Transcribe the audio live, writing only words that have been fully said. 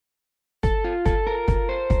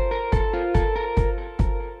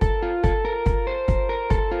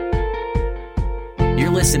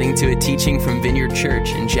listening to a teaching from Vineyard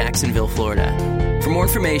Church in Jacksonville, Florida. For more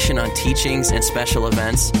information on teachings and special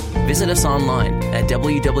events, visit us online at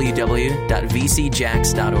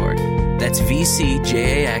www.vcjax.org. That's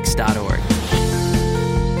vcjax.org.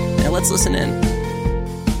 Now let's listen in.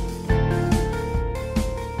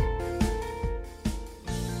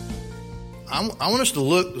 I want us to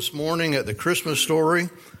look this morning at the Christmas story.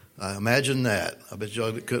 Imagine that. I bet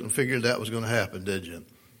y'all couldn't figure that was going to happen, did you?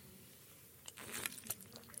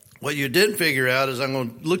 What you did figure out is I'm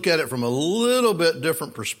going to look at it from a little bit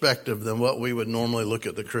different perspective than what we would normally look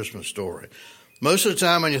at the Christmas story. Most of the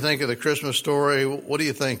time when you think of the Christmas story, what do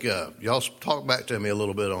you think of? Y'all talk back to me a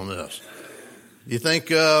little bit on this. You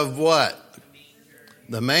think of what?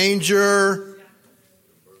 The manger,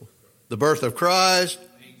 the birth of Christ,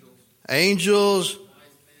 angels,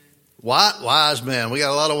 wise men. We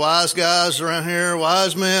got a lot of wise guys around here,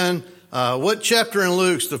 wise men. What chapter in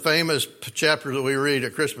Luke's the famous chapter that we read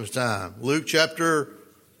at Christmas time? Luke chapter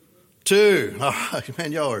 2. Oh,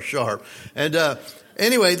 man, y'all are sharp. And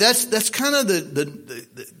anyway, that's kind of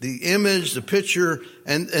the image, the picture,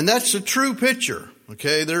 and that's a true picture.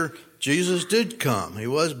 Okay, Jesus did come. He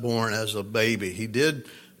was born as a baby. He did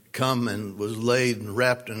come and was laid and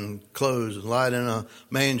wrapped in clothes and lied in a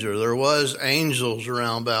manger. There was angels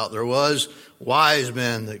around about. There was wise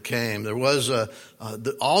men that came. There was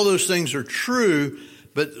all those things are true.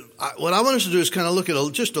 But what I want us to do is kind of look at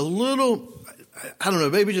just a little, I don't know,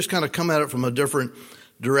 maybe just kind of come at it from a different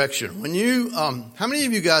direction. When you, how many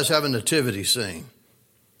of you guys have a nativity scene?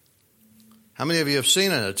 How many of you have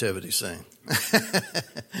seen a nativity scene?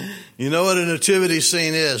 You know what a nativity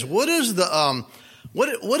scene is. What is the,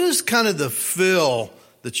 what is kind of the feel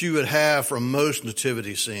that you would have from most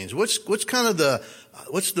nativity scenes? What's kind of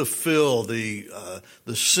what's the feel, the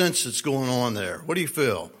sense that's going on there? What do you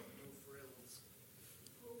feel?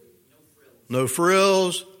 No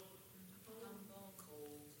frills.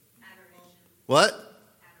 What?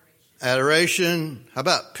 Adoration. How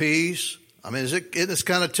about peace? I mean, it's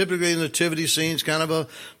kind of typically nativity scenes, kind of a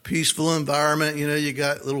peaceful environment. You know, you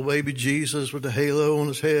got little baby Jesus with the halo on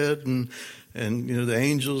his head, and you know the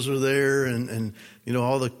angels are there, and you know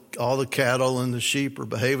all the cattle and the sheep are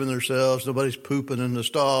behaving themselves. Nobody's pooping in the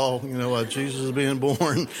stall. You know while Jesus is being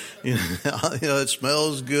born. You know it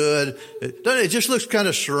smells good. It just looks kind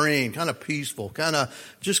of serene, kind of peaceful, kind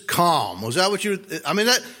of just calm. Was that what you? I mean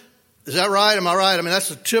that. Is that right? Am I right? I mean, that's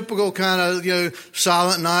a typical kind of, you know,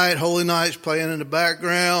 Silent Night, Holy Night's playing in the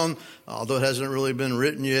background, although it hasn't really been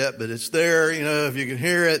written yet, but it's there, you know, if you can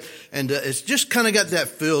hear it. And it's just kind of got that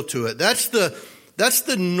feel to it. That's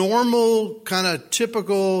the normal kind of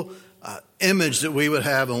typical image that we would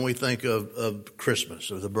have when we think of Christmas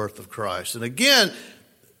or the birth of Christ. And again,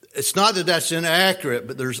 it's not that that's inaccurate,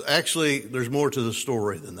 but there's more to the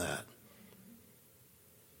story than that.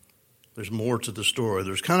 There's more to the story.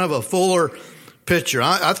 There's kind of a fuller picture.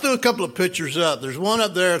 I threw a couple of pictures up. There's one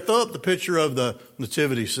up there. Throw up the picture of the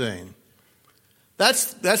nativity scene.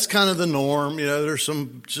 That's kind of the norm. You know, there's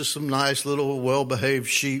just some nice little well-behaved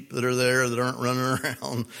sheep that are there that aren't running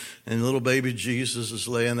around, and little baby Jesus is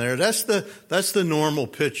laying there. That's the normal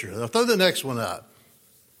picture. I'll throw the next one up.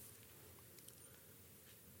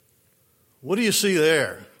 What do you see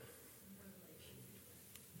there?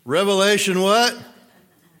 Revelation what?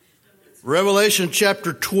 Revelation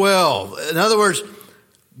chapter 12. In other words,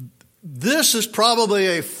 this is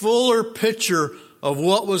probably a fuller picture of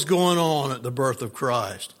what was going on at the birth of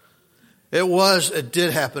Christ. It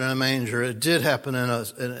did happen in a manger. It did happen in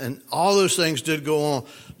us, and all those things did go on.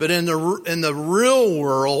 But in the real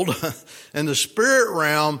world, in the spirit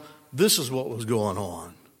realm, this is what was going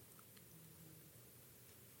on.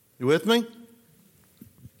 You with me?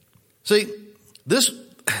 See, this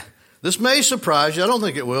may surprise you. I don't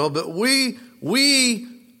think it will, but we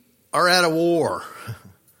are at a war.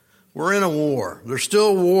 We're in a war. There's still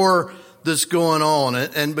a war that's going on,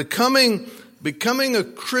 and becoming a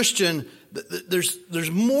Christian, there's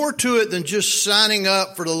more to it than just signing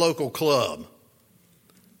up for the local club.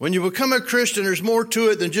 When you become a Christian, there's more to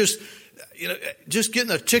it than just getting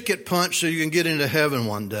a ticket punched so you can get into heaven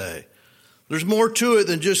one day. There's more to it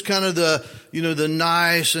than just kind of the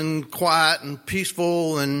nice and quiet and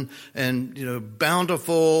peaceful and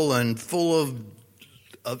bountiful and full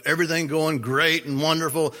of everything going great and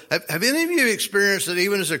wonderful. Have any of you experienced that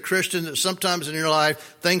even as a Christian that sometimes in your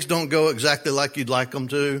life things don't go exactly like you'd like them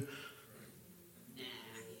to?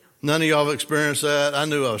 None of y'all have experienced that? I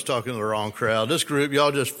knew I was talking to the wrong crowd. This group,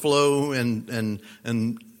 y'all just flow and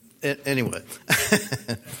anyway.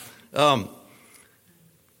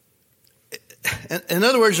 In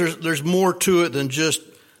other words, there's more to it than just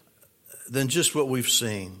than just what we've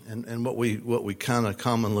seen and what we kind of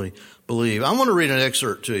commonly believe. I want to read an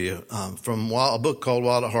excerpt to you from a book called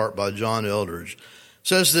Wild at Heart by John Eldredge. It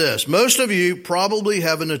says this: most of you probably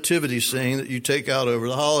have a nativity scene that you take out over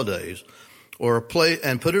the holidays, or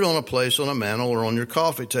and put it on a place on a mantle or on your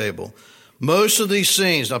coffee table. Most of these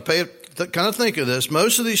scenes, now kind of think of this,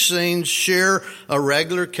 most of these scenes share a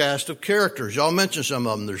regular cast of characters. Y'all mentioned some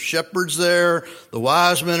of them. There's shepherds there, the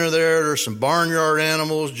wise men are there, there's some barnyard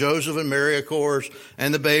animals, Joseph and Mary, of course,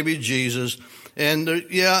 and the baby Jesus. And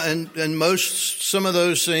some of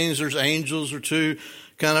those scenes, there's angels or two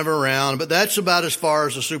kind of around, but that's about as far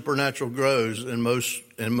as the supernatural grows in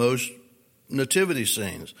most nativity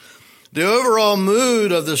scenes. The overall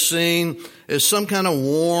mood of the scene is some kind of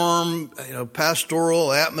warm,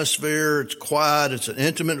 pastoral atmosphere. It's quiet. It's an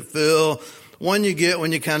intimate feel. One you get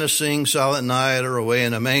when you kind of sing Silent Night or Away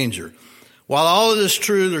in a Manger. While all of this is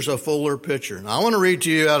true, there's a fuller picture. Now, I want to read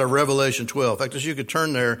to you out of Revelation 12. In fact, if you could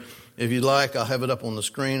turn there, if you'd like, I'll have it up on the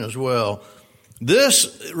screen as well.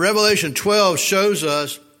 This Revelation 12 shows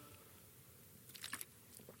us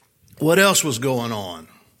what else was going on.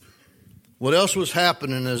 What else was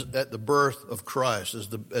happening at the birth of Christ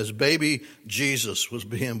as baby Jesus was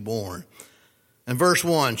being born? In verse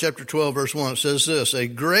 1, chapter 12, verse 1, it says this: a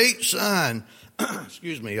great sign,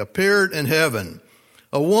 appeared in heaven.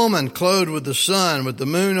 A woman clothed with the sun, with the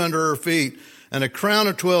moon under her feet, and a crown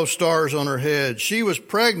of 12 stars on her head. She was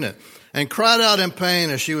pregnant and cried out in pain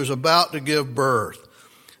as she was about to give birth.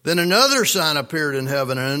 Then another sign appeared in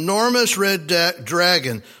heaven, an enormous red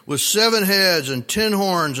dragon with 7 heads and 10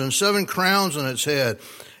 horns and 7 crowns on its head.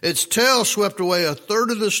 Its tail swept away a third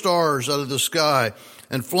of the stars out of the sky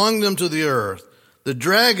and flung them to the earth. The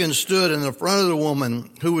dragon stood in the front of the woman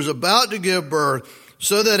who was about to give birth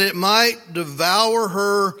so that it might devour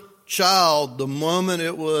her child the moment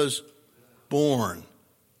it was born.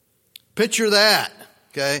 Picture that,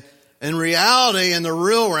 okay? In reality, in the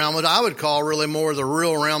real realm, what I would call really more the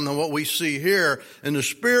real realm than what we see here, in the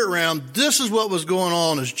spirit realm, this is what was going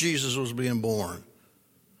on as Jesus was being born.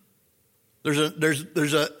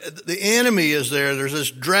 The enemy is there. There's this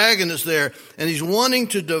dragon that's there, and he's wanting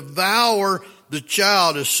to devour the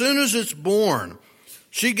child as soon as it's born.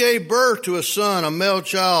 She gave birth to a son, a male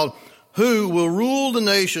child, who will rule the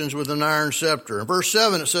nations with an iron scepter. In verse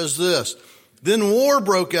 7, it says this: then war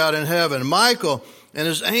broke out in heaven. Michael and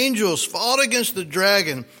his angels fought against the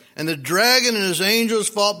dragon, and the dragon and his angels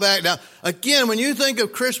fought back. Now, again, when you think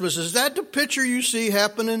of Christmas, is that the picture you see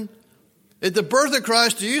happening? At the birth of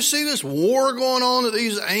Christ, do you see this war going on with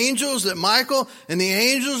these angels, that Michael and the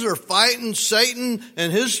angels are fighting Satan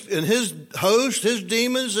and his host, his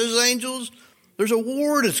demons, his angels? There's a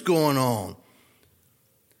war that's going on.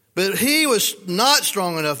 But he was not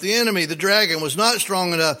strong enough. The enemy, the dragon, was not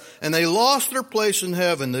strong enough, and they lost their place in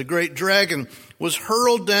heaven. The great dragon was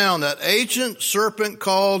hurled down, that ancient serpent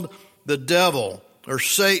called the devil, or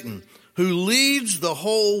Satan, who leads the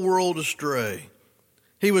whole world astray.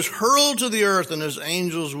 He was hurled to the earth and his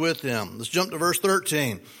angels with him. Let's jump to verse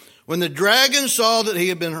 13. When the dragon saw that he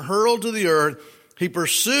had been hurled to the earth, he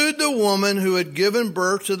pursued the woman who had given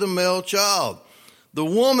birth to the male child. The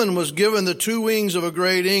woman was given the 2 wings of a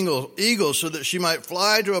great eagle so that she might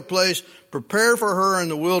fly to a place prepared for her in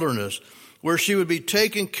the wilderness, where she would be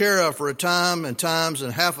taken care of for a time and times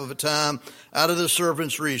and half of a time out of the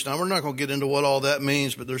serpent's reach. Now, we're not going to get into what all that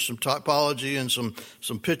means, but there's some typology and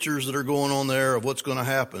some pictures that are going on there of what's going to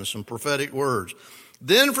happen, some prophetic words.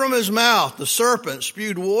 Then from his mouth, the serpent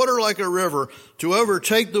spewed water like a river to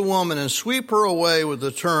overtake the woman and sweep her away with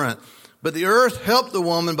the torrent. But the earth helped the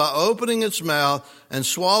woman by opening its mouth and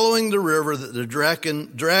swallowing the river that the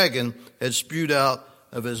dragon had spewed out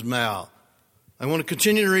of his mouth. I want to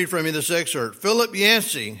continue to read from you this excerpt. Philip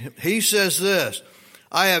Yancey, he says this: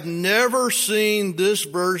 I have never seen this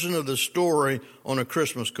version of the story on a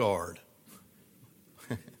Christmas card.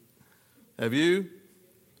 Have you?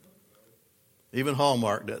 Even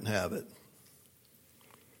Hallmark doesn't have it.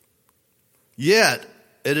 Yet,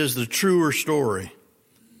 it is the truer story.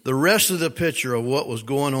 The rest of the picture of what was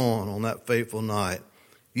going on that fateful night.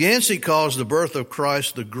 Yancey calls the birth of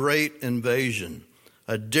Christ the Great Invasion,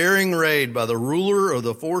 a daring raid by the ruler of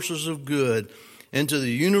the forces of good into the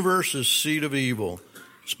universe's seat of evil.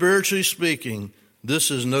 Spiritually speaking, this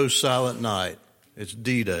is no silent night. It's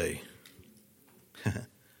D-Day.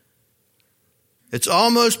 It's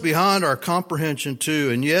almost beyond our comprehension too,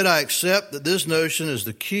 and yet I accept that this notion is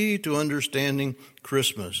the key to understanding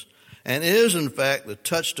Christmas, and is in fact the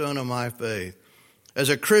touchstone of my faith. As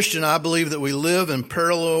a Christian, I believe that we live in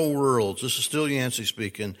parallel worlds. This is still Yancey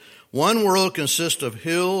speaking. One world consists of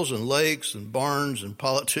hills and lakes and barns and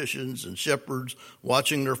politicians and shepherds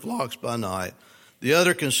watching their flocks by night. The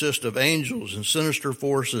other consists of angels and sinister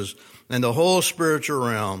forces and the whole spiritual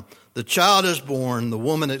realm. The child is born, the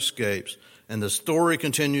woman escapes. And the story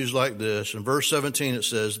continues like this. In verse 17 it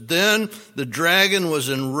says, Then the dragon was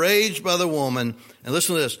enraged by the woman, and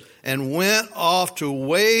listen to this, and went off to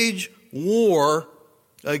wage war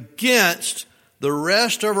against the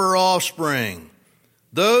rest of her offspring,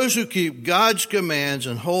 those who keep God's commands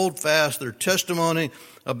and hold fast their testimony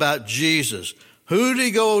about Jesus. Who did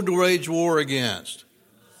he go to wage war against?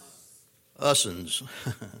 Us'uns.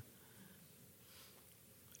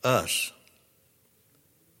 Us.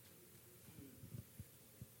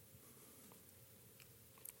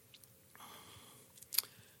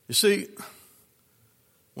 You see,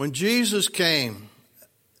 when Jesus came,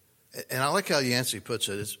 and I like how Yancey puts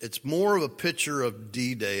it, it's more of a picture of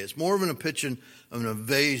D-Day. It's more of a picture of an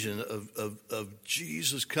invasion of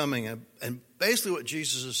Jesus coming. And basically what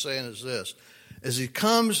Jesus is saying is this. As he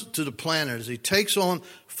comes to the planet, as he takes on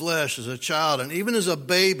flesh as a child, and even as a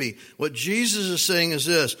baby, what Jesus is saying is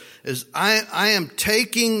this, is I am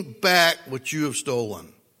taking back what you have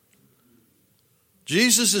stolen.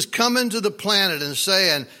 Jesus is coming to the planet and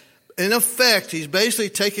saying, in effect, he's basically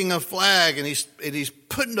taking a flag and he's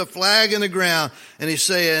putting the flag in the ground and he's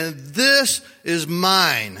saying, this is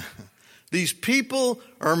mine. These people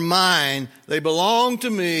are mine. They belong to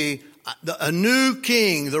me. A new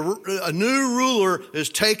king, a new ruler is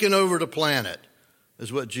taking over the planet,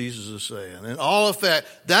 is what Jesus is saying. In all effect,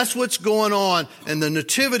 that's what's going on in the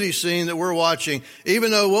nativity scene that we're watching. Even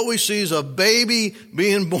though what we see is a baby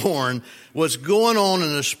being born, what's going on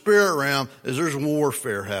in the spirit realm is there's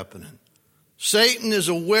warfare happening. Satan is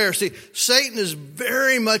aware. See, Satan is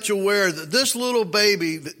very much aware that this little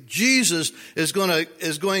baby, that Jesus is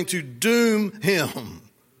going to doom him.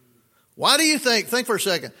 Why do you think for a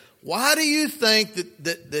second, why do you think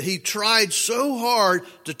that he tried so hard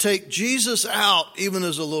to take Jesus out even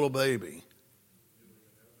as a little baby?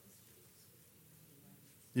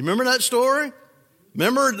 You remember that story?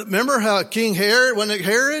 Remember how King Herod, wasn't it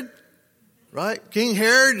Herod? Right? King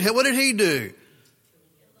Herod, what did he do?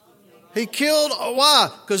 He killed, why?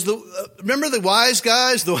 Because remember the wise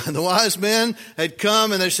guys, the wise men had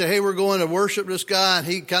come and they said, hey, we're going to worship this guy. And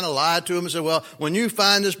he kind of lied to him and said, well, when you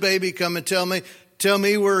find this baby, come and tell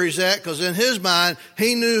me where he's at. Because in his mind,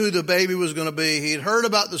 he knew who the baby was going to be. He'd heard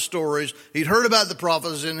about the stories. He'd heard about the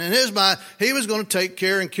prophets. And in his mind, he was going to take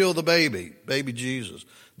care and kill the baby Jesus.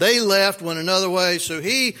 They left, went another way. So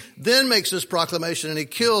he then makes this proclamation and he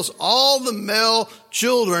kills all the male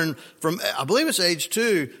children from, I believe it's age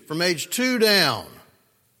 2, from age 2 down.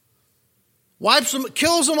 Wipes them,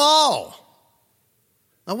 kills them all.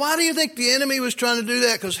 Now why do you think the enemy was trying to do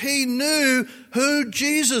that? Because he knew who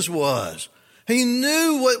Jesus was. He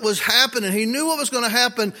knew what was happening. He knew what was going to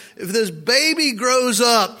happen if this baby grows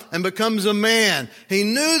up and becomes a man. He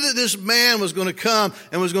knew that this man was going to come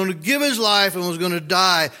and was going to give his life and was going to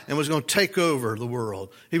die and was going to take over the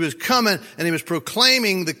world. He was coming and he was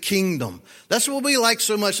proclaiming the kingdom. That's what we like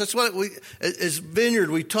so much. That's what we, as Vineyard,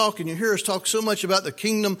 we talk and you hear us talk so much about the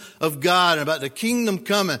kingdom of God and about the kingdom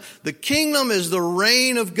coming. The kingdom is the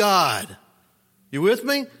reign of God. You with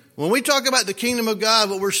me? When we talk about the kingdom of God,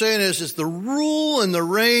 what we're saying is it's the rule and the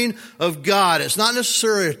reign of God. It's not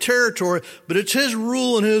necessarily a territory, but it's his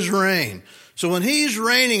rule and his reign. So when he's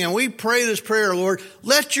reigning and we pray this prayer, Lord,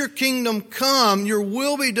 let your kingdom come, your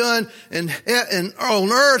will be done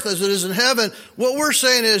on earth as it is in heaven. What we're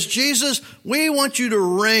saying is, Jesus, we want you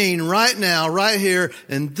to reign right now, right here,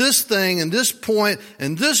 in this thing, in this point,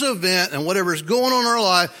 in this event, and whatever's going on in our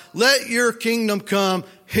life. Let your kingdom come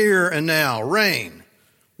here and now. Reign.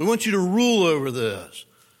 We want you to rule over this.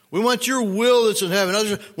 We want your will that's in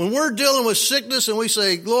heaven. When we're dealing with sickness and we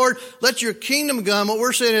say, Lord, let your kingdom come, what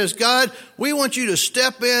we're saying is, God, we want you to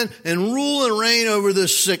step in and rule and reign over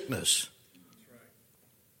this sickness.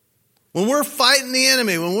 When we're fighting the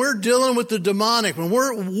enemy, when we're dealing with the demonic, when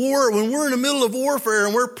we're in the middle of warfare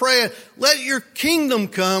and we're praying, let your kingdom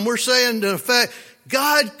come, we're saying, in effect,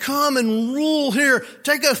 God, come and rule here.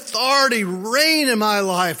 Take authority, reign in my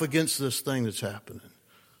life against this thing that's happening.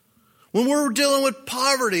 When we're dealing with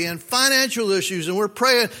poverty and financial issues and we're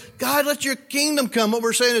praying, God, let your kingdom come. What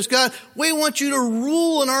we're saying is, God, we want you to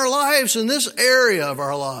rule in our lives, in this area of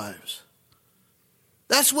our lives.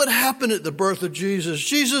 That's what happened at the birth of Jesus.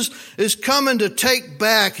 Jesus is coming to take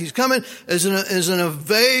back. He's coming as an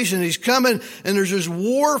invasion. He's coming and there's this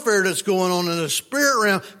warfare that's going on in the spirit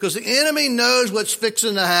realm because the enemy knows what's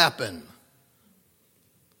fixing to happen.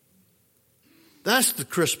 That's the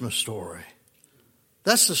Christmas story.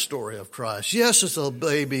 That's the story of Christ. Yes, it's a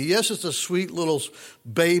baby. Yes, it's a sweet little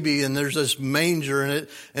baby, and there's this manger in it.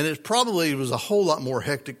 And it probably was a whole lot more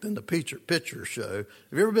hectic than the picture show. Have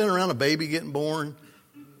you ever been around a baby getting born?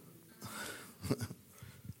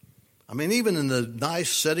 I mean, even in the nice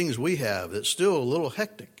settings we have, it's still a little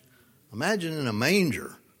hectic. Imagine in a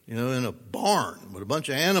manger, in a barn with a bunch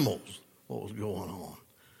of animals, what was going on.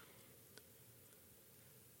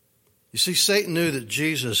 You see, Satan knew that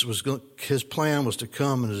his plan was to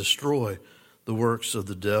come and destroy the works of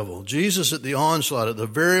the devil. Jesus, at the onslaught, at the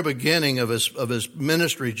very beginning of his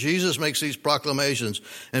ministry, Jesus makes these proclamations.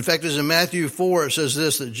 In fact, as in Matthew 4, it says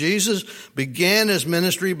this, that Jesus began his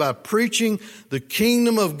ministry by preaching the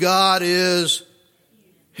kingdom of God is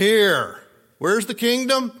here. Where's the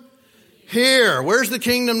kingdom? Here. Where's the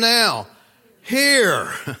kingdom now?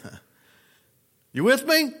 Here. You with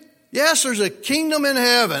me? Yes, there's a kingdom in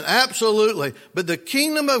heaven, absolutely. But the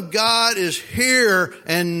kingdom of God is here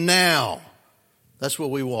and now. That's what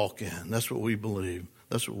we walk in. That's what we believe.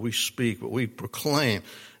 That's what we speak, what we proclaim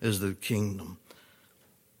is the kingdom.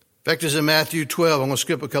 In fact, it's in Matthew 12. I'm going to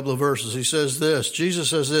skip a couple of verses. He says this. Jesus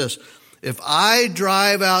says this. If I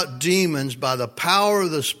drive out demons by the power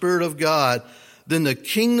of the Spirit of God, then the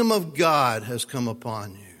kingdom of God has come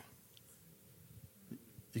upon you.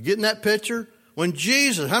 You getting that picture? When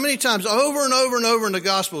Jesus, how many times over and over and over in the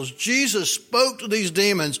Gospels, Jesus spoke to these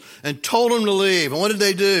demons and told them to leave. And what did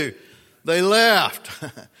they do? They left.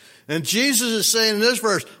 And Jesus is saying in this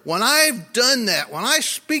verse, when I've done that, when I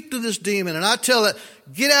speak to this demon and I tell it,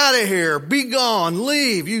 get out of here, be gone,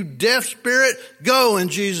 leave, you deaf spirit, go in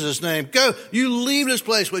Jesus' name. Go, you leave this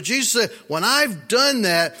place. But Jesus said, when I've done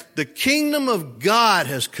that, the kingdom of God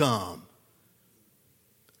has come.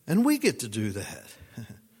 And we get to do that.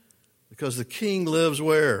 Because the King lives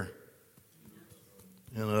where?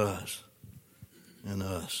 In us. In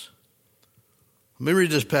us. Let me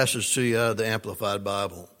read this passage to you out of the Amplified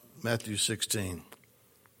Bible, Matthew 16.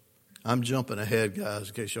 I'm jumping ahead, guys,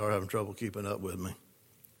 in case you are having trouble keeping up with me.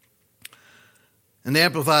 In the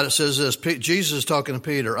Amplified, it says this. Jesus is talking to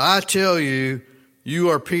Peter. I tell you, you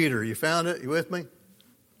are Peter. You found it? You with me?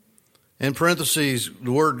 In parentheses,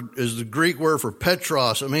 the word is the Greek word for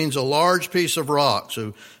Petros. It means a large piece of rock.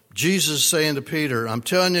 So Jesus is saying to Peter, I'm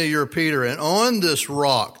telling you, you're Peter. And on this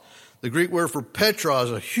rock, the Greek word for Petra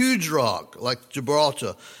is a huge rock like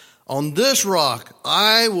Gibraltar. On this rock,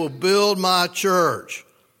 I will build my church.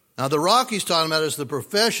 Now, the rock he's talking about is the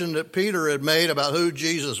profession that Peter had made about who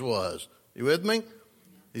Jesus was. You with me?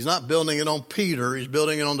 He's not building it on Peter. He's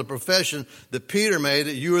building it on the profession that Peter made,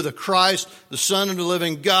 that you are the Christ, the Son of the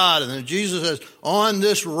living God. And then Jesus says, on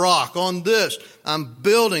this rock, on this, I'm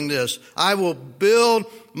building this. I will build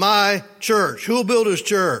my church. Who will build his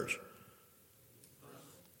church?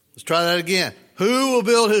 Let's try that again. Who will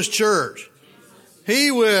build his church?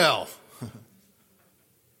 He will.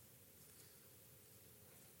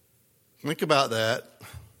 Think about that.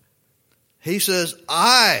 He says,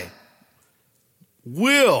 I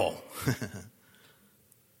will.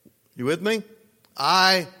 You with me?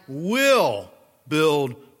 I will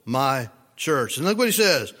build my church. And look what he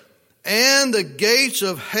says. And the gates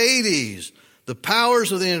of Hades, the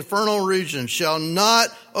powers of the infernal region, shall not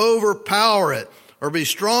overpower it or be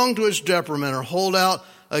strong to its detriment or hold out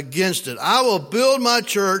against it. I will build my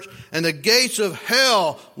church and the gates of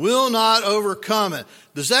hell will not overcome it.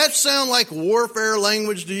 Does that sound like warfare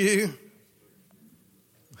language to you?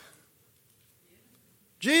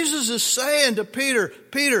 Jesus is saying to Peter,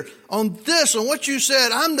 Peter, on this, on what you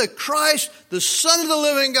said, I'm the Christ, the Son of the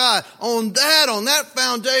living God. On that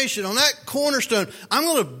foundation, on that cornerstone, I'm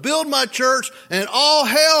going to build my church and all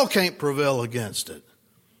hell can't prevail against it.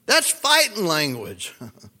 That's fighting language.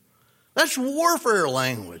 That's warfare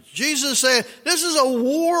language. Jesus said, this is a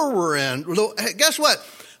war we're in. Guess what?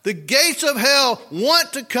 The gates of hell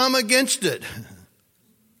want to come against it.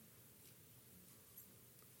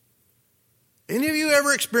 Any of you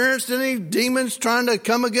ever experienced any demons trying to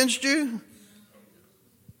come against you?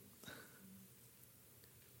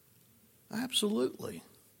 Absolutely.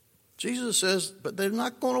 Jesus says, but they're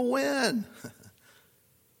not going to win.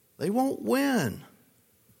 They won't win.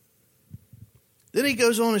 Then he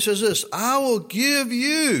goes on and says this, I will give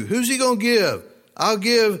you. Who's he going to give? I'll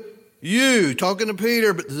give you, talking to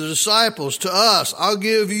Peter, but to the disciples, to us, I'll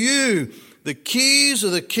give you the keys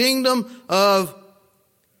of the kingdom of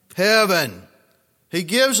heaven. He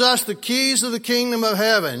gives us the keys of the kingdom of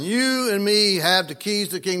heaven. You and me have the keys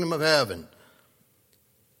to the kingdom of heaven.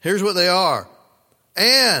 Here's what they are.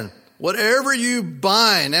 And whatever you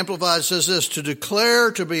bind, Amplified says this, to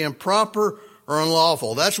declare to be improper or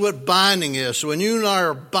unlawful. That's what binding is. So when you and I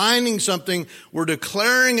are binding something, we're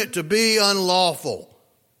declaring it to be unlawful.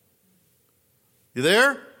 You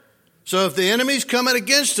there? So if the enemy's coming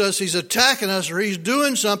against us, he's attacking us, or he's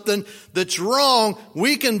doing something that's wrong,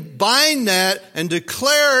 we can bind that and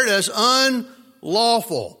declare it as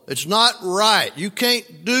unlawful. It's not right. You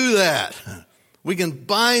can't do that. We can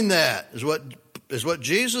bind that, is what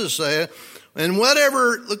Jesus is saying. And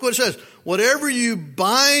look what it says, whatever you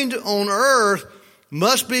bind on earth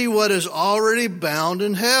must be what is already bound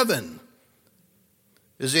in heaven.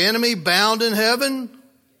 Is the enemy bound in heaven?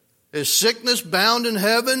 Is sickness bound in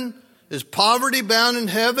heaven? Is poverty bound in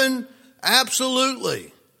heaven?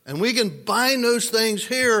 Absolutely. And we can bind those things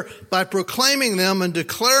here by proclaiming them and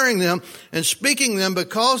declaring them and speaking them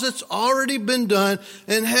because it's already been done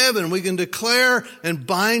in heaven. We can declare and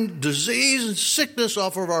bind disease and sickness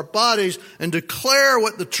off of our bodies and declare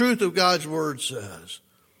what the truth of God's word says.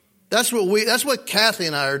 That's what Kathy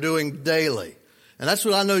and I are doing daily. And that's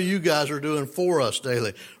what I know you guys are doing for us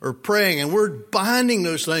daily, or praying. And we're binding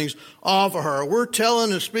those things off of her. We're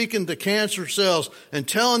telling and speaking to cancer cells and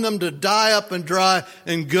telling them to die up and dry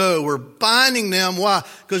and go. We're binding them. Why?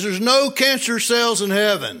 Because there's no cancer cells in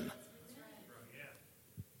heaven.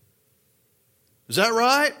 Is that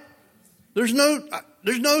right? There's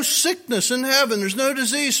no sickness in heaven. There's no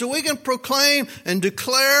disease. So we can proclaim and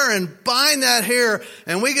declare and bind that here.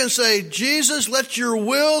 And we can say, Jesus, let your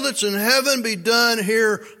will that's in heaven be done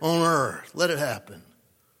here on earth. Let it happen.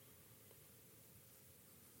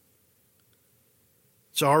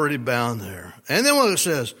 It's already bound there. And then what it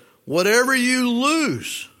says, whatever you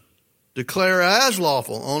loose, declare as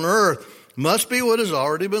lawful on earth, must be what has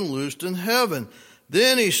already been loosed in heaven.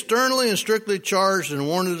 Then he sternly and strictly charged and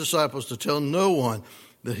warned the disciples to tell no one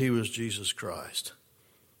that he was Jesus Christ.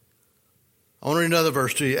 I want to read another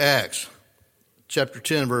verse to you, Acts chapter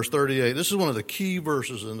 10, verse 38. This is one of the key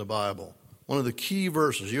verses in the Bible. One of the key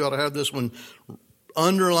verses. You ought to have this one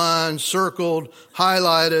underlined, circled,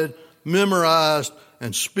 highlighted, memorized,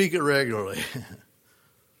 and speak it regularly. It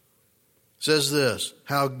says this,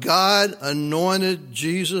 how God anointed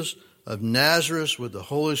Jesus of Nazareth with the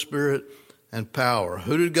Holy Spirit and power.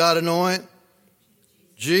 Who did God anoint?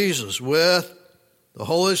 Jesus with the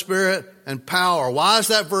Holy Spirit and power. Why does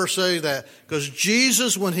that verse say that? Because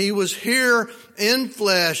Jesus, when he was here in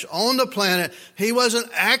flesh on the planet, he wasn't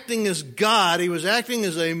acting as God. He was acting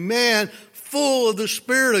as a man full of the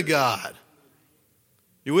Spirit of God.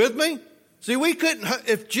 You with me? See, we couldn't,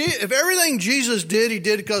 if everything Jesus did, he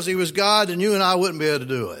did because he was God, then you and I wouldn't be able to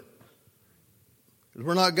do it. Because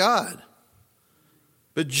we're not God.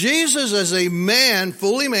 But Jesus as a man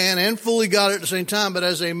and fully God at the same time, but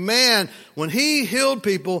as a man, when he healed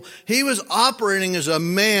people, he was operating as a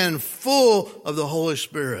man full of the Holy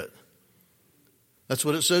Spirit. That's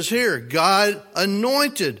what it says here. God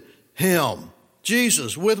anointed him,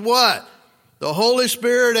 Jesus, with what? The Holy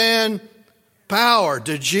Spirit and power.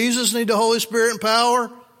 Did Jesus need the Holy Spirit and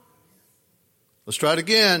power? Let's try it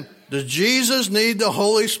again. Did Jesus need the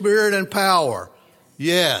Holy Spirit and power?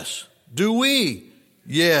 Yes. Do we?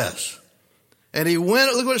 Yes. And he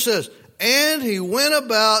went, look what it says, and he went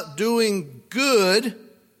about doing good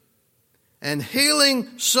and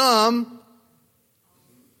healing some.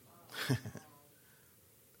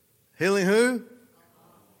 Healing who?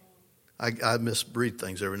 I misread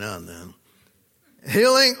things every now and then.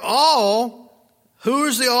 Healing all. Who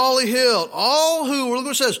is the all he healed? All who, look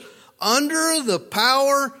what it says, under the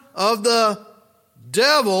power of the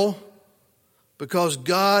devil, because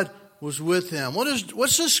God was with him.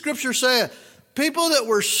 What's this scripture saying? People that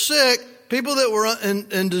were sick, people that were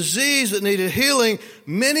in disease that needed healing,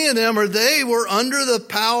 many of them they were under the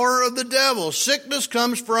power of the devil. Sickness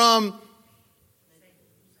comes from,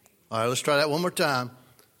 all right, let's try that one more time.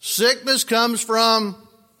 Sickness comes from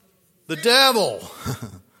the devil.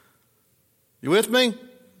 You with me?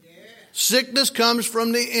 Yeah. Sickness comes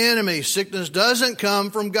from the enemy. Sickness doesn't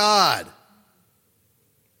come from God.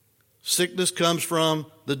 Sickness comes from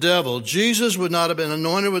the devil. Jesus would not have been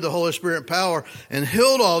anointed with the Holy Spirit and power and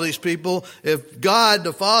healed all these people if God,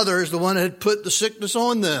 the Father, is the one that had put the sickness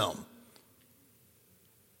on them.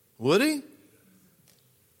 Would he?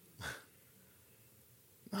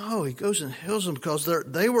 No, he goes and heals them because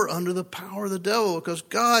they were under the power of the devil. Because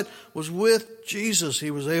God was with Jesus,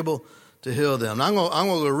 he was able to heal them. Now, I'm going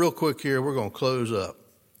to go real quick here. We're going to close up.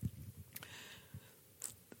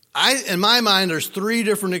 In my mind, there's three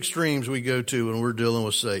different extremes we go to when we're dealing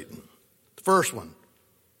with Satan. The first one,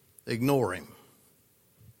 ignore him.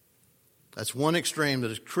 That's one extreme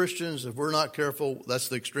that as Christians, if we're not careful, that's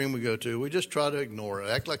the extreme we go to. We just try to ignore it,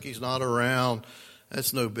 act like he's not around.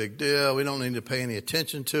 That's no big deal. We don't need to pay any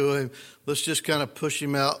attention to him. Let's just kind of push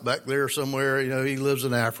him out back there somewhere. You know, he lives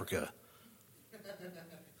in Africa.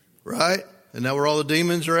 Right? Isn't that where all the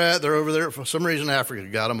demons are at? They're over there. For some reason, Africa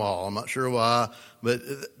got them all. I'm not sure why. But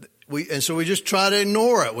so we just try to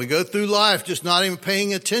ignore it. We go through life just not even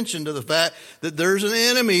paying attention to the fact that there's an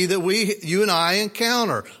enemy that you and I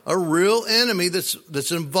encounter. A real enemy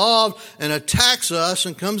that's involved and attacks us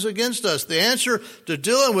and comes against us. The answer to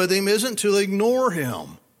dealing with him isn't to ignore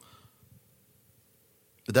him.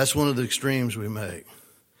 But that's one of the extremes we make.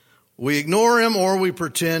 We ignore him, or we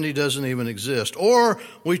pretend he doesn't even exist. Or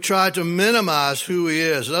we try to minimize who he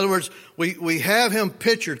is. In other words, we have him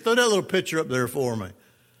pictured. Throw that little picture up there for me.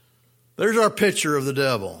 There's our picture of the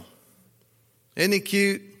devil. Isn't he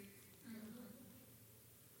cute?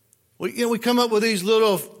 We come up with these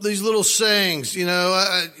little sayings.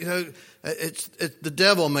 The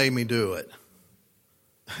devil made me do it.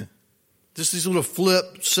 Just these little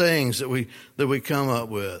flip sayings that we come up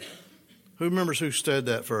with. Who remembers who said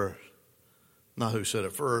that first? Not who said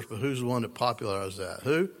it first, but who's the one that popularized that?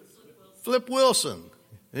 Who? Flip Wilson.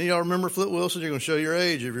 Any of y'all remember Flip Wilson? You're going to show your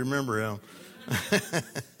age if you remember him.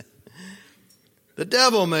 The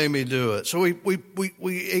devil made me do it. So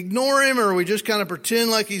we ignore him, or we just kind of pretend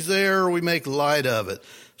like he's there, or we make light of it.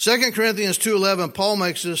 2 Corinthians 2:11, Paul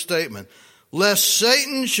makes this statement. Lest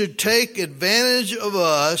Satan should take advantage of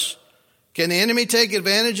us. Can the enemy take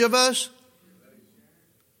advantage of us?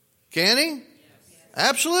 Can he?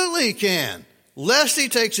 Absolutely he can. Lest he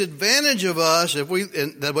takes advantage of us, and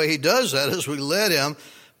the way he does that is we let him.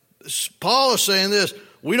 Paul is saying this,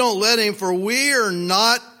 we don't let him, for we are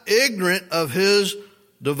not ignorant of his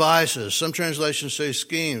devices. Some translations say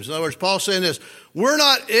schemes. In other words, Paul's saying this, we're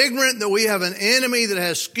not ignorant that we have an enemy that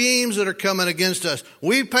has schemes that are coming against us.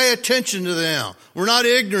 We pay attention to them. We're not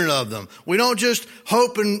ignorant of them. We don't just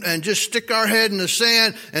hope and just stick our head in the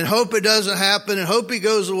sand and hope it doesn't happen and hope he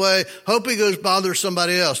goes away, hope he goes bother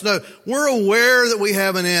somebody else. No, we're aware that we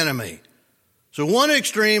have an enemy. So one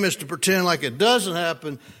extreme is to pretend like it doesn't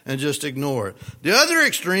happen and just ignore it. The other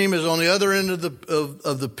extreme is on the other end of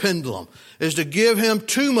the pendulum, is to give him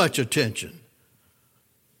too much attention.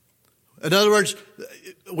 In other words,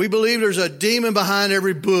 we believe there's a demon behind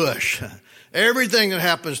every bush. Everything that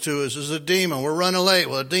happens to us is a demon. We're running late.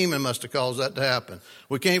 Well, a demon must have caused that to happen.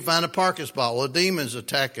 We can't find a parking spot. Well, a demon's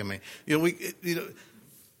attacking me.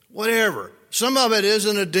 Whatever. Some of it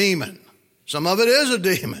isn't a demon. Some of it is a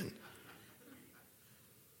demon.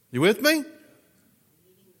 You with me?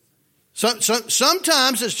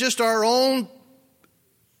 Sometimes it's just our own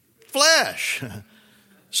flesh.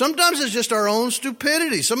 Sometimes it's just our own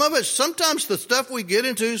stupidity. Sometimes the stuff we get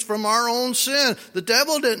into is from our own sin. The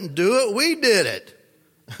devil didn't do it. We did it.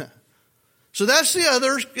 So that's the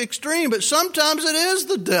other extreme. But sometimes it is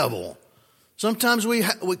the devil. Sometimes we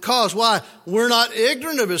cause. Why? We're not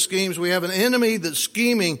ignorant of his schemes. We have an enemy that's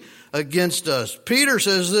scheming against us. Peter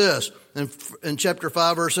says this in chapter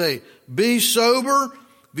 5, verse 8. Be sober,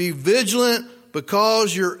 be vigilant,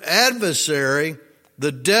 because your adversary,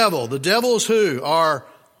 the devil is who? Our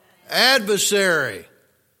adversary.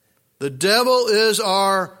 The devil is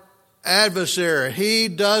our adversary. He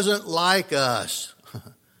doesn't like us.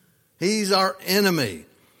 He's our enemy.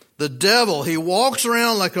 The devil, he walks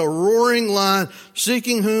around like a roaring lion,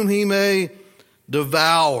 seeking whom he may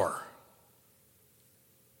devour.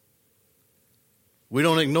 We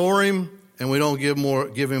don't ignore him, and we don't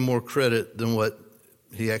give him more credit than what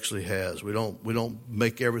he actually has. We don't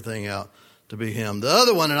make everything out to be him. The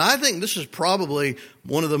other one, and I think this is probably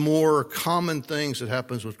one of the more common things that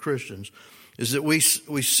happens with Christians, is that we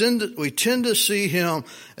tend to see him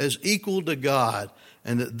as equal to God,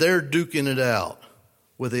 and that they're duking it out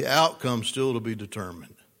with the outcome still to be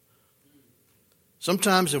determined.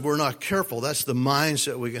 Sometimes if we're not careful, that's the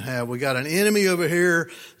mindset we can have. We got an enemy over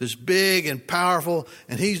here that's big and powerful,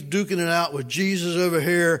 and he's duking it out with Jesus over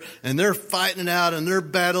here, and they're fighting it out and they're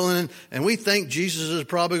battling, and we think Jesus is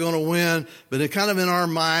probably going to win, but it kind of in our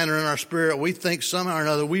mind or in our spirit, we think somehow or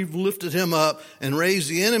another we've lifted him up and raised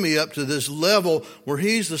the enemy up to this level where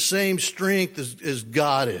he's the same strength as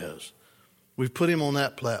God is. We've put him on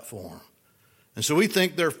that platform. And so we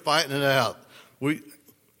think they're fighting it out.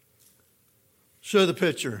 Show the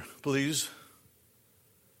picture, please.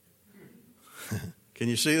 Can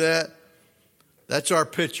you see that? That's our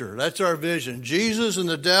picture. That's our vision. Jesus and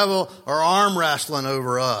the devil are arm wrestling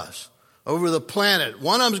over us, over the planet.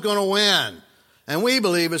 One of them's going to win. And we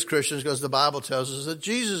believe as Christians, because the Bible tells us that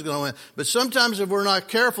Jesus is going to win. But sometimes if we're not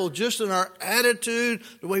careful, just in our attitude,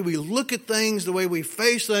 the way we look at things, the way we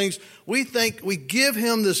face things, we think we give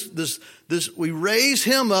him this, we raise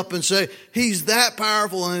him up and say, he's that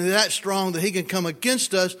powerful and that strong that he can come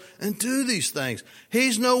against us and do these things.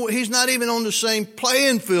 He's not even on the same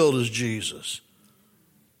playing field as Jesus.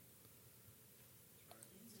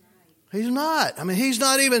 He's not. I mean, he's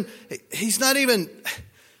not even,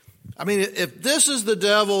 I mean, if this is the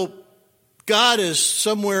devil, God is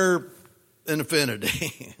somewhere in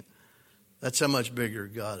infinity. That's how much bigger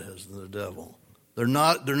God is than the devil. They're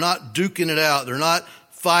not duking it out. They're not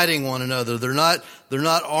fighting one another. They're not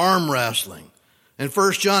arm wrestling. In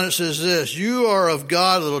 1 John it says this, you are of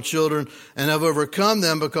God, little children, and have overcome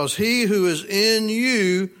them, because he who is in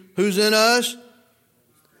you, who's in us?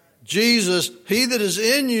 Jesus, he that is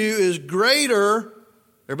in you is greater.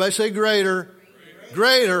 Everybody say greater.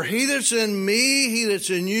 Greater. He that's in me, he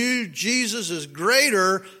that's in you, Jesus is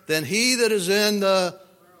greater than he that is in the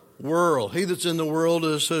world. He that's in the world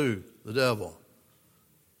is who? The devil.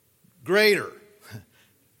 Greater.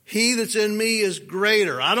 He that's in me is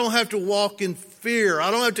greater. I don't have to walk in fear.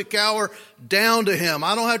 I don't have to cower down to him.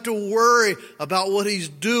 I don't have to worry about what he's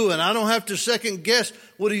doing. I don't have to second guess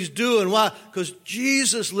what he's doing. Why? Because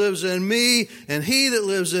Jesus lives in me, and he that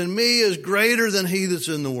lives in me is greater than he that's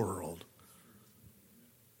in the world.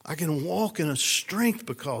 I can walk in a strength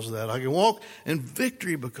because of that. I can walk in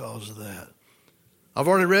victory because of that. I've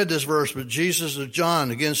already read this verse, but Jesus of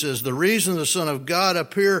John again says, the reason the Son of God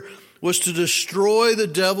appeared was to destroy the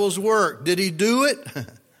devil's work. Did he do it?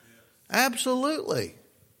 Absolutely.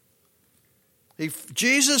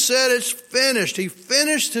 Jesus said it's finished. He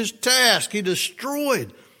finished his task. He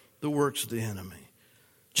destroyed the works of the enemy.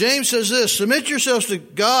 James says this, submit yourselves to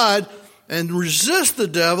God and resist the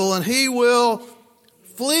devil, and he will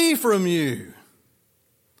flee from you.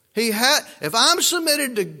 If I'm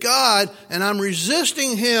submitted to God and I'm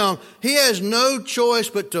resisting him, he has no choice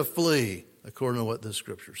but to flee, according to what this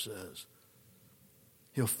scripture says.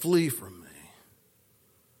 He'll flee from me.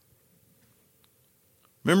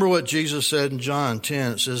 Remember what Jesus said in John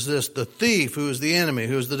 10. It says this, the thief, who is the enemy,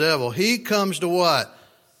 who is the devil, he comes to what?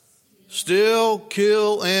 Steal,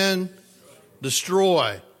 kill, and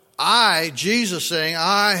destroy. Jesus saying,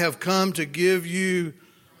 I have come to give you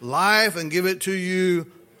life and give it to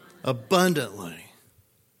you abundantly.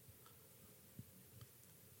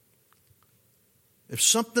 If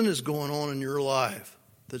something is going on in your life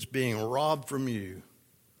that's being robbed from you,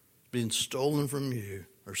 being stolen from you,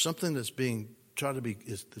 or something that's being tried to be,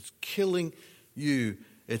 that's killing you,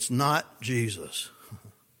 it's not Jesus.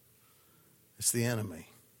 It's the enemy.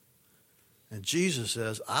 And Jesus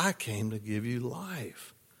says, I came to give you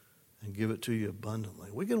life and give it to you abundantly.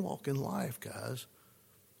 We can walk in life, guys.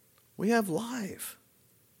 We have life.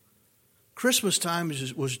 Christmas time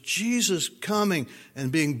was Jesus coming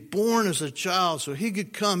and being born as a child so he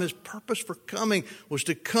could come. His purpose for coming was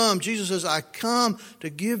to come. Jesus says, I come to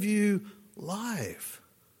give you life.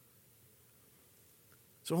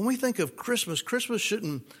 So when we think of Christmas, Christmas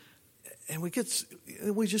shouldn't, and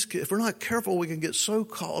if we're not careful, we can get so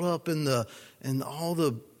caught up in all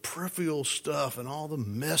the peripheral stuff and all the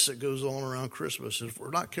mess that goes on around Christmas. If we're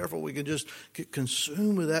not careful, we can just get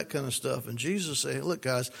consumed with that kind of stuff. And Jesus saying, look,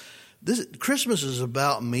 guys, Christmas is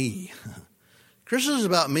about me. Christmas is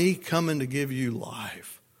about me coming to give you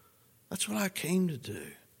life. That's what I came to do.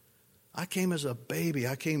 I came as a baby.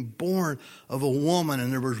 I came born of a woman,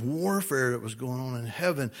 and there was warfare that was going on in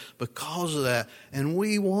heaven because of that. And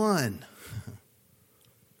we won.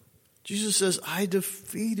 Jesus says, I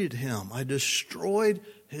defeated him. I destroyed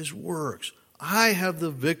his works. I have the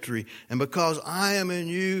victory. And because I am in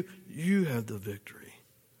you, you have the victory.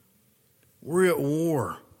 We're at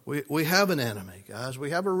war. We have an enemy, guys. We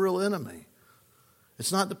have a real enemy.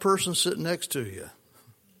 It's not the person sitting next to you.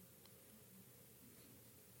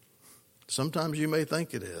 Sometimes you may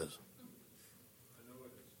think it is.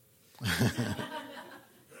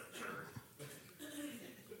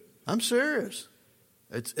 I'm serious.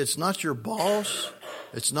 It's not your boss.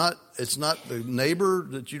 It's not the neighbor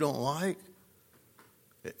that you don't like.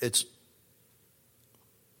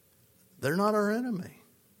 They're not our enemy.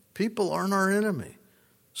 People aren't our enemy.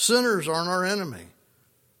 Sinners aren't our enemy.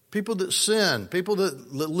 People that sin, people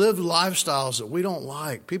that live lifestyles that we don't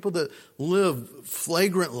like, people that live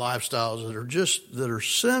flagrant lifestyles that are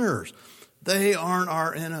sinners, they aren't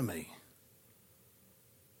our enemy.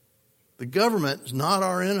 The government is not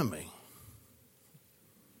our enemy.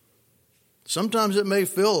 Sometimes it may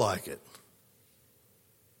feel like it.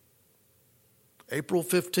 April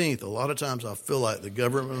 15th, a lot of times I feel like the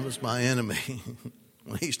government is my enemy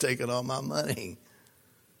when he's taking all my money.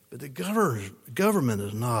 But the government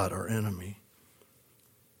is not our enemy.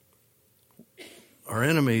 Our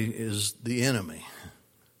enemy is the enemy.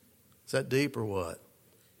 Is that deep or what?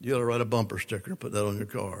 You ought to write a bumper sticker and put that on your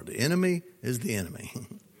car. The enemy is the enemy.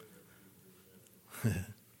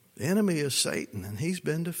 The enemy is Satan, and he's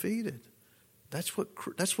been defeated. That's what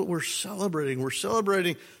we're celebrating. We're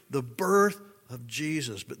celebrating the birth of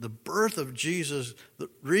Jesus. But the birth of Jesus, the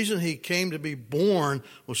reason he came to be born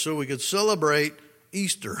was so we could celebrate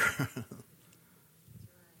Easter.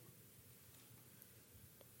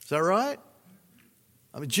 Is that right?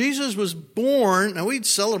 I mean, Jesus was born, and we'd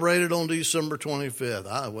celebrate it on December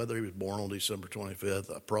 25th. Whether he was born on December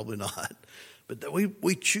 25th, probably not. But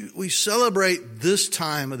we celebrate this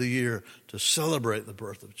time of the year to celebrate the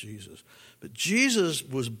birth of Jesus. But Jesus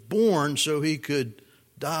was born so he could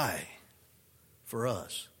die for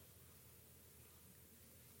us.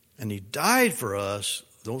 And he died for us.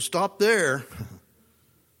 Don't stop there.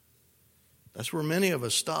 That's where many of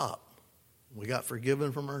us stop. We got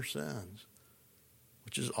forgiven from our sins,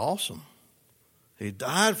 which is awesome. He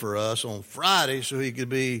died for us on Friday so he could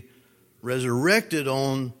be resurrected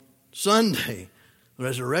on Sunday.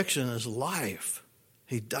 Resurrection is life.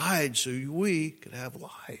 He died so we could have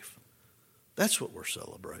life. That's what we're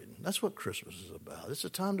celebrating. That's what Christmas is about. It's a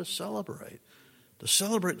time to celebrate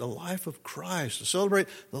the life of Christ, to celebrate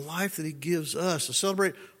the life that he gives us, to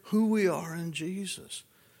celebrate who we are in Jesus.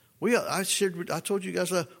 I told you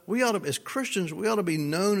guys, as Christians, we ought to be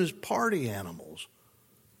known as party animals.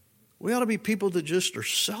 We ought to be people that just are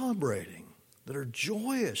celebrating, that are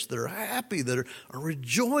joyous, that are happy, that are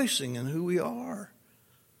rejoicing in who we are.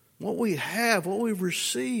 What we have, what we've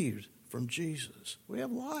received from Jesus. We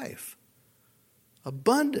have life.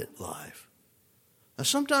 Abundant life. Now,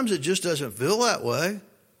 sometimes it just doesn't feel that way.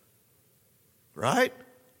 Right?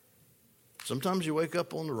 Sometimes you wake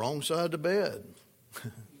up on the wrong side of the bed.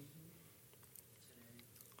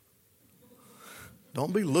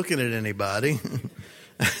 Don't be looking at anybody.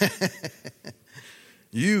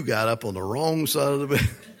 You got up on the wrong side of the bed.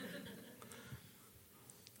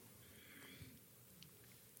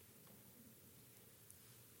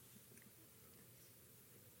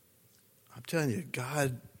 I'm telling you,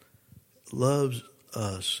 God loves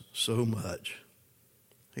us so much.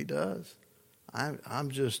 He does.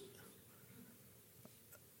 I'm just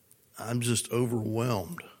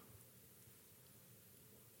overwhelmed.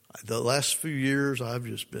 The last few years, I've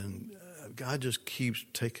just been, God just keeps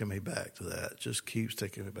taking me back to that. Just keeps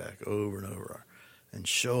taking me back over and over and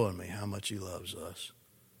showing me how much he loves us.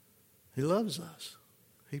 He loves us.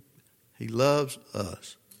 He loves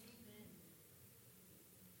us.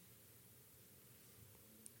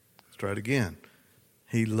 Let's try it again.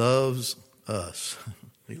 He loves us.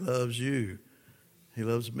 He loves you. He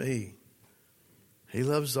loves me. He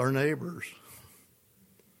loves our neighbors.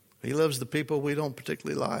 He loves the people we don't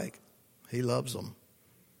particularly like. He loves them.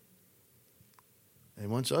 He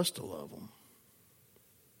wants us to love them.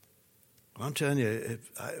 I'm telling you,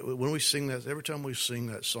 when we sing that, every time we sing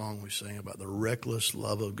that song, we sing about the reckless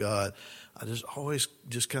love of God. I just always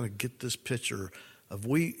just kind of get this picture of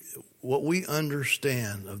what we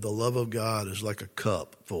understand of the love of God is like a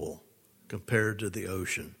cup full compared to the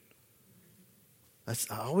ocean. That's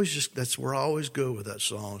where I always go with that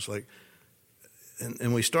song. It's like,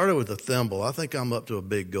 and we started with a thimble. I think I'm up to a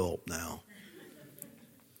big gulp now.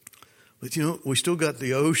 But we still got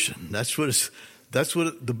the ocean.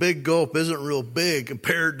 The big gulp isn't real big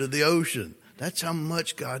compared to the ocean. That's how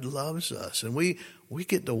much God loves us. And we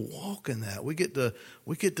get to walk in that. We get to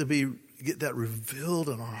get that revealed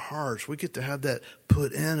in our hearts. We get to have that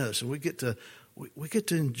put in us, and we get to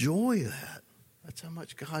enjoy that. That's how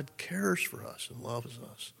much God cares for us and loves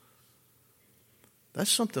us. That's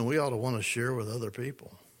something we ought to want to share with other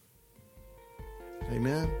people.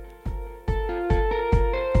 Amen.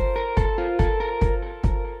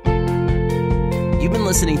 You've been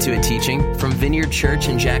listening to a teaching from Vineyard Church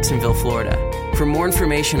in Jacksonville, Florida. For more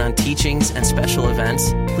information on teachings and special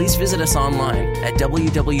events, please visit us online at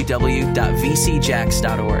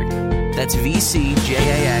www.vcjax.org. That's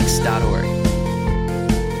vcjax.org.